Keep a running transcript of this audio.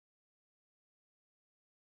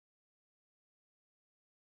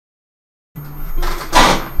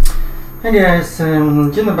Hey guys,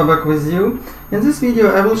 Gina back with you. In this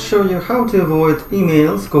video I will show you how to avoid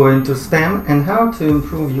emails going to spam and how to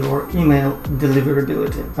improve your email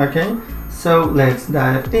deliverability. Okay, so let's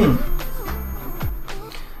dive in.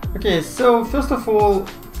 Okay, so first of all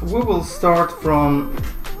we will start from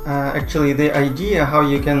actually the idea how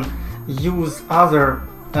you can use other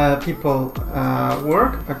people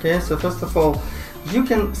work. Okay, so first of all you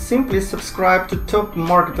can simply subscribe to top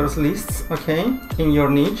marketers lists, okay, in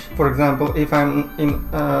your niche. For example, if I'm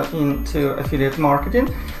into affiliate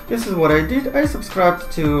marketing, this is what I did. I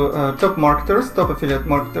subscribed to top affiliate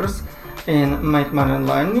marketers in Make Money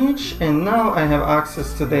Online niche, and now I have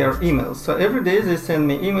access to their emails. So every day they send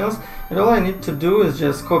me emails, and all I need to do is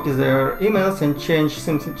just copy their emails and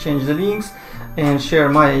simply change the links and share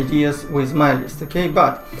my ideas with my list. Okay,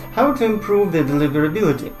 but how to improve the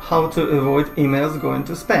deliverability, how to avoid emails going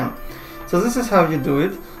to spam. So this is how you do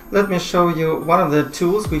it. Let me show you one of the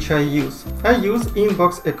tools which I use. I use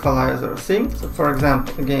inbox equalizer. See, so for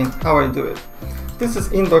example, again, how I do it. This is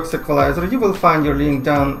inbox equalizer. You will find your link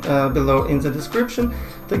down below in the description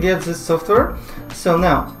to get this software. So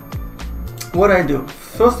now what I do,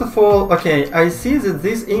 first of all, okay, I see that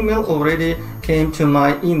this email already came to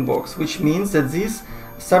my inbox, which means that this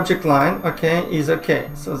subject line, okay, is okay.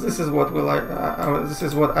 So this is what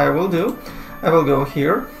I will do. I will go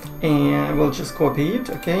here and I will just copy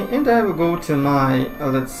it, okay, and I will go to my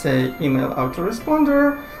let's say email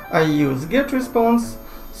autoresponder. I use get response.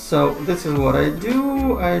 So this is what I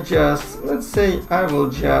do. I just, let's say I will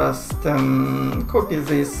just copy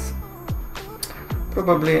this.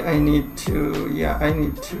 Probably I need to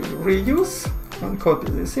reuse and copy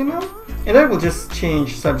this email, and I will just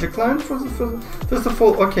change subject line for first of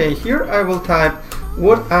all. Okay, here I will type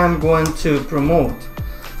what I'm going to promote.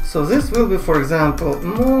 So this will be, for example,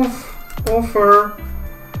 move offer,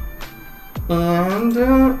 and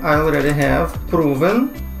I already have proven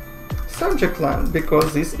subject line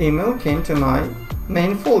because this email came to my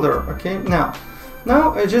main folder. Okay, now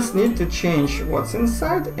I just need to change what's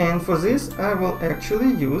inside, and for this I will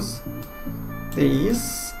actually use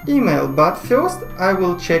this email, but first I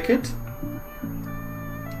will check it.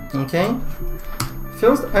 Okay,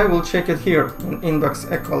 first I will check it here in inbox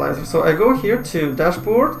equalizer. So I go here to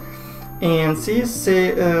dashboard and see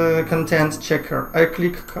content checker. I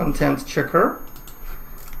click content checker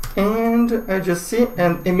and I just see,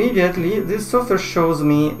 and immediately this software shows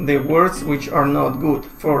me the words which are not good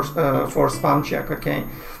for spam check. Okay,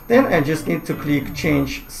 then I just need to click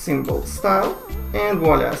change symbol style, and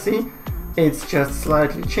voila, see, it's just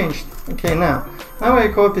slightly changed. Okay, now I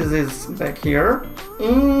copy this back here,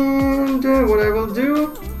 and what I will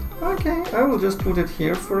do, okay, I will just put it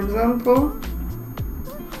here, for example.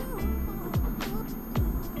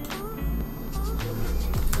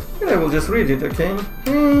 And I will just read it. Okay,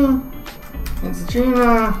 hey, it's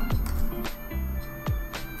Gina.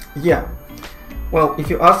 Yeah, well,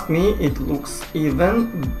 if you ask me, it looks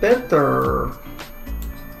even better.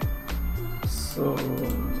 So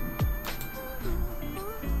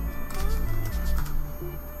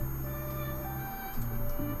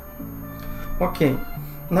okay,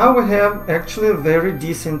 now we have actually a very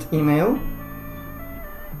decent email.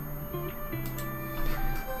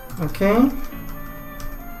 Okay,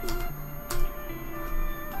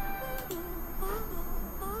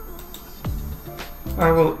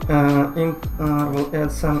 I will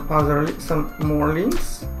add some more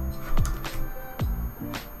links.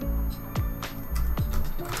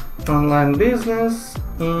 Online business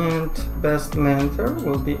and best mentor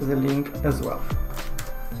will be the link as well.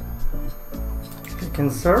 Click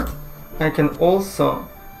insert. I can also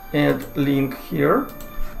add link here.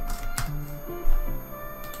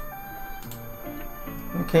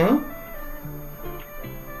 Okay,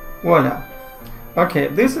 voila. Okay,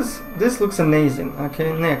 this looks amazing.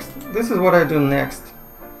 Okay, next, this is what I do next.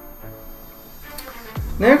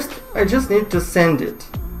 Next, I just need to send it.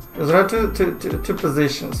 There are two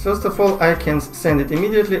positions. First of all, I can send it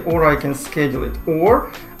immediately, or I can schedule it,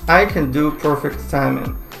 or I can do perfect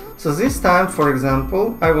timing. So this time, for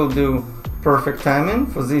example, I will do perfect timing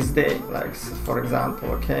for this day, like for example,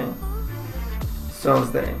 okay,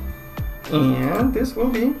 Thursday. And this will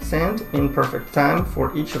be sent in perfect time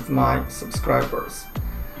for each of my subscribers.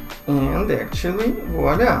 And actually,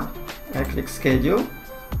 voila, I click schedule,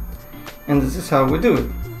 and this is how we do it.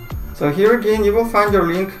 So here again you will find your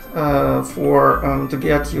link to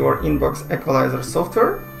get your inbox equalizer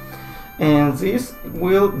software, and this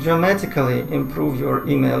will dramatically improve your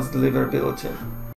email's deliverability.